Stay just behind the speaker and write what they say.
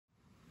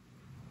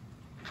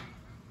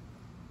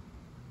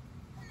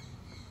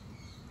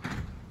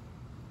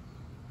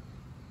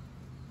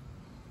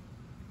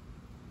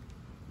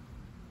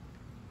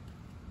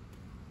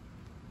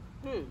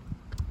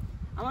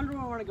I wonder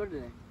where I want to go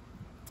today.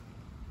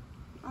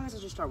 I guess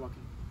I'll just start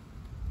walking.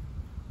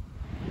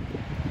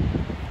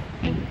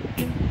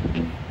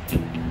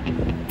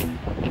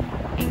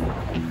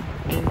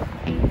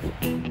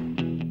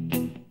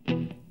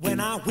 When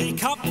I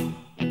wake up,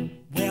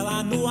 well,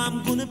 I know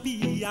I'm gonna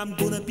be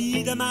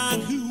the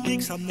man who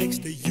wakes up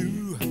next to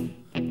you.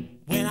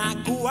 When I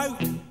go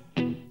out,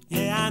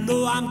 yeah, I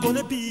know I'm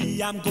gonna be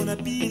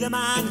the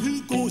man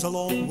who goes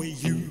along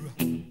with you.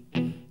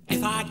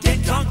 If I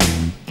get drunk,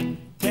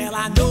 well,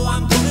 I know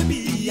I'm gonna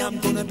be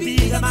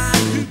the man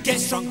who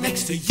gets drunk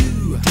next to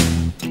you.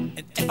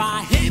 And if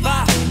I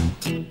haver,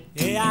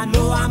 yeah, I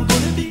know I'm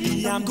gonna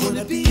be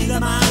the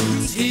man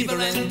who's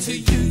havering to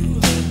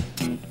you.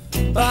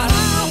 But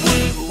I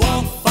would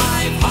walk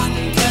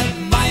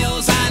 500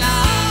 miles and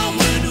I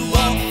would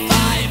walk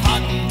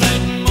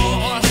 500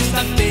 more just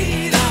to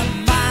be the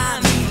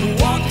man who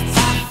walked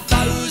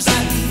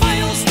 1,000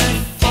 miles to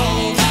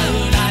fall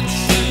down at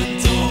your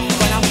door.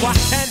 When I'm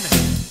working,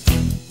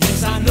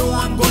 yes, I know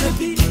I'm gonna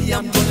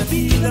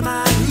be the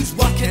man who's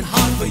working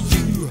hard for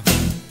you.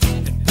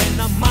 And when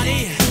the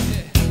money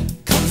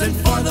comes in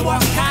for the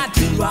work I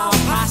do, I'll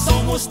pass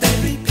almost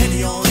every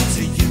penny on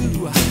to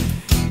you.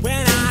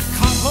 When I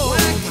come home,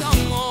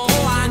 oh,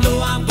 I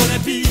know I'm gonna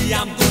be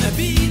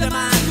the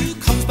man who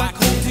comes back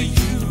home to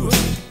you.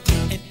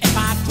 And if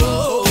I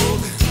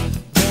drove,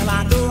 well,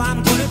 I know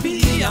I'm gonna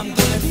be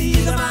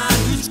the man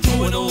who's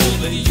going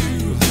over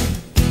you.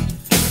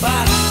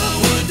 But I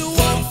would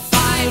walk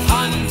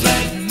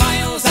 500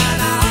 miles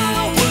and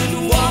I would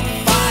walk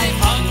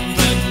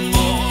 500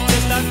 more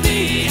just to be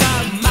the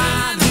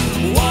man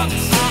who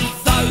walks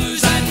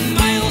 1,000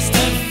 miles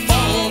to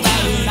fall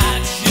down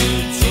at your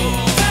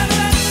door.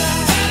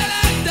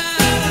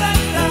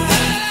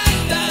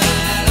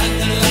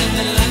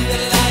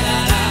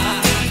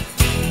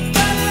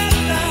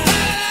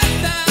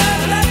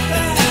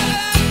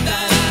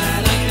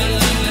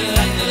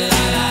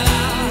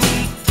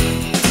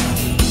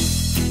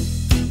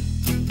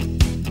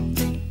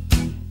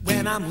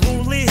 When I'm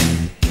lonely,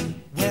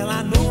 well,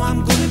 I know I'm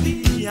gonna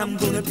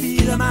be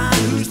the man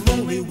who's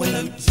lonely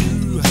without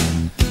you.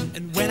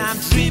 And when I'm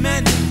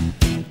dreaming,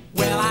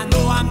 well, I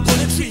know I'm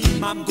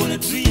gonna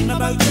dream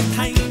about the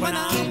time when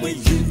I'm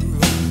with you.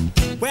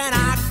 When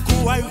I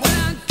go out,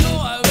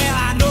 well,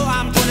 I know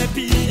I'm gonna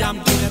be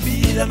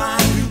the man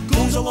who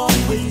goes along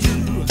with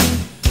you.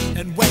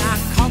 And when I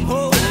come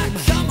home,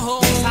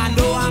 yes, I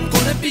know I'm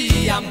gonna be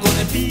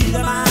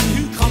the man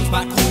who comes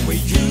back home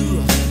with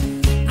you.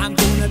 I'm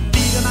gonna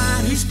be the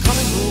man who's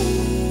coming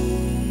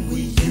home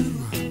with you.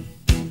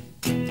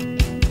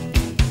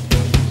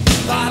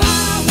 But I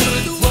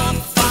would walk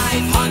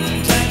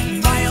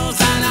 500 miles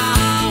and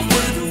I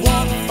would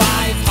walk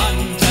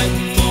 500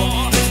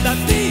 more just to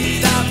be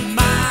the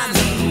man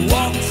who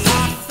walks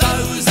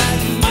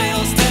 1,000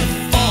 miles to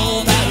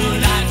fall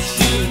down at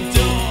your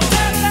door.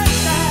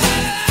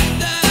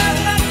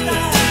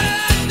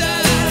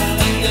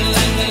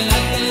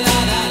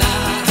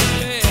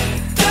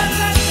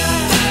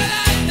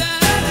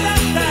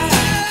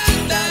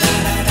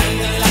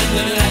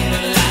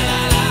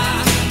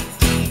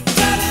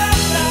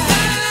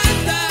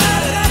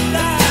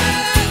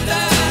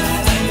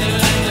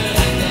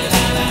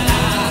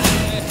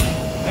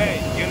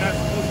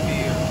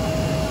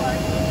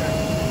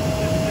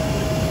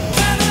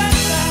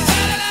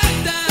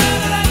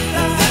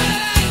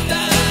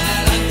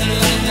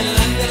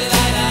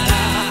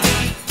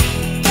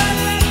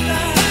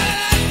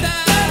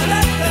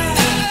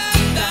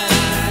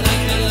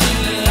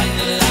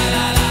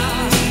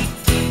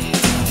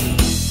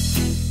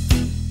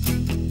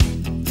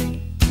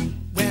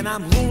 When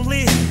I'm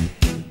lonely,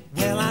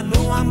 well, I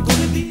know I'm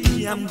gonna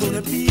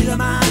be the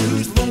man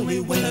who's lonely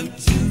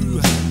without you.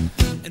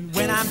 And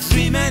when I'm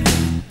dreaming,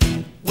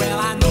 well,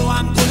 I know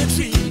I'm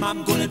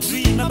gonna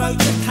dream about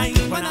the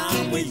time when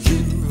I'm with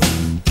you.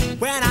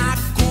 When I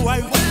go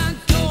out, well,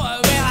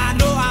 I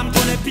know I'm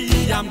gonna be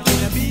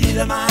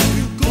the man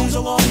who goes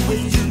along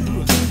with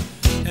you.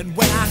 And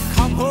when I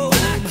come home,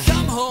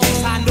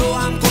 yes, I know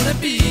I'm gonna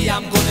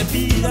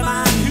be the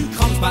man who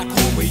comes back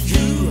home with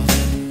you.